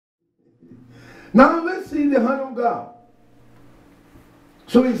Now let's see the hand of God.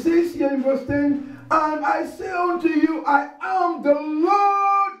 So he says here in verse 10, and I say unto you, I am the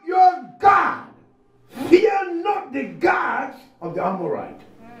Lord your God. Fear not the gods of the Amorite.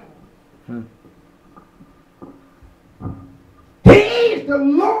 He is the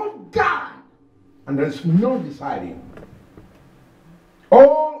Lord God, and there's no beside him.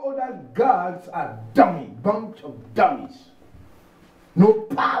 All other gods are dummy, bunch of dummies. No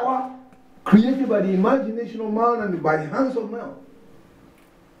power created by the imagination of man and by the hands of man.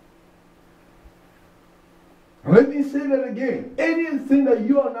 Let me say that again. Anything that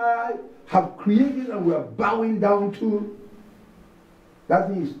you and I have created and we are bowing down to, that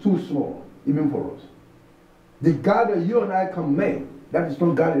thing is too small, even for us. The God that you and I can make, that is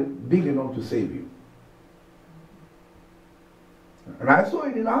not God big enough to save you. And I saw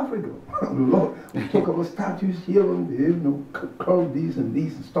it in Africa. Lord, we talk about statues here and there, you know, carve these and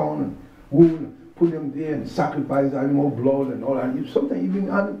these and stone and wood, and put them there and sacrifice animal blood and all that. Sometimes even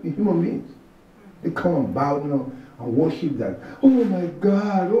human beings. They come and bow, you know, and worship that. Oh my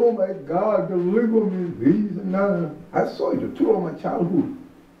God, deliver me, this and that. I saw it throughout my childhood.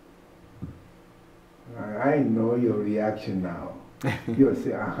 I know your reaction now. You'll say,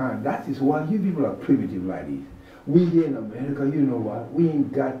 that is why you people are primitive like this. We here in America, you know what? We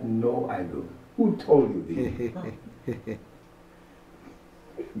ain't got no idol. Who told you this?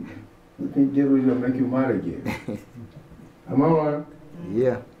 You think get ready to make you mad again? Am I right?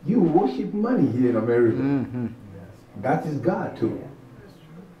 Yeah. You worship money here in America. That is God too.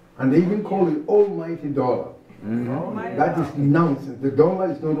 And they even call it almighty dollar. That is nonsense. The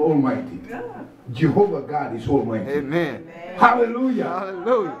dollar is not almighty. Jehovah God is almighty. Amen. Hallelujah.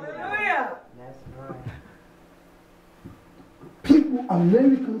 Hallelujah. That's right. People,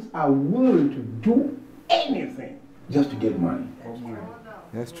 Americans are willing to do anything just to get money.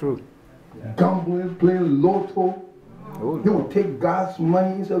 That's true. Gambling, playing lotto. Oh, They will take God's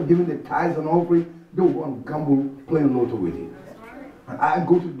money instead of giving the tithes and offering. They will go and gamble, playing lotto with it. And I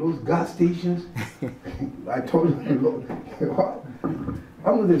go to those gas stations. I told them, Lord,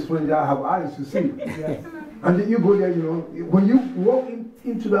 I'm not a stranger, I have eyes to see. And then you go there, you know, when you walk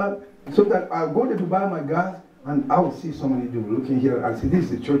into that, so that I go there to buy my gas, and I will see somebody looking here, I say,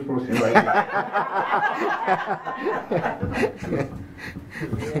 this is a church person right here.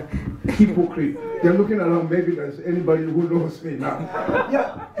 Hypocrite. They're looking around, maybe there's anybody who knows me now.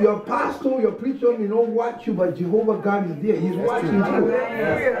 Yeah, your pastor, your preacher may not watch you, but Jehovah God is there. He's watching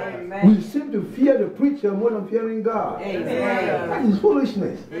you. We seem to fear the preacher more than fearing God. That is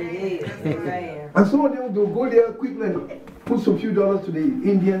foolishness. And some of them will go there quickly and put some few dollars to the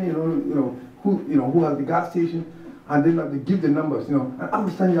Indian, who has the gas station, and then they give the numbers, and I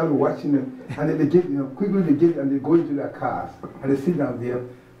was standing out watching them, and then they get, quickly they get, and they go into their cars, and they sit down there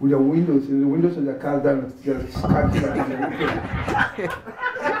with their windows, and the windows of their cars down, and just scratching at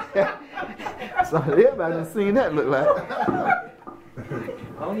so everybody has seen that look like.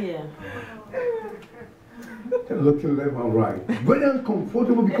 Oh yeah. They're looking left and right. Very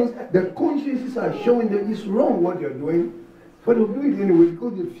uncomfortable because their consciences are showing that it's wrong what they're doing. But they'll do it anyway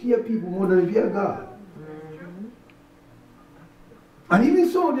because they fear people more than they fear God. And even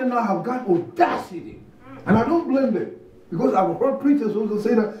some of them now have got audacity. And I don't blame them. Because I've heard preachers also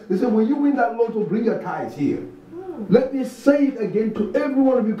say that, they say, when you win that lotto, bring your tithes here. Let me say it again to every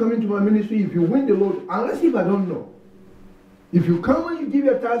one of you coming to my ministry, if you win the lotto, unless if I don't know. If you come and you give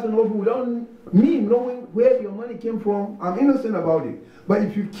your tithes and offering without me knowing where your money came from, I'm innocent about it. But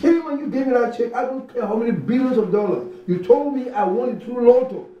if you came and you gave me that check, I don't care how many billions of dollars. You told me I won it through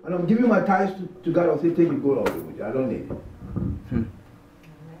lotto, and I'm giving my tithes to God. I'll say, take it, go out with it. I don't need it.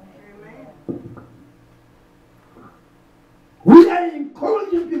 We are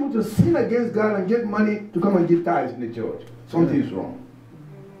encouraging people to sin against God and get money to come and give tithes in the church. Something is wrong.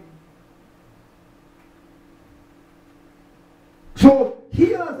 So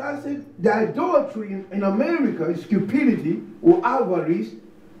here, as I said, the idolatry in America is stupidity or avarice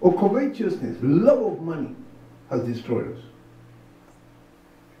or covetousness. Love of money has destroyed us.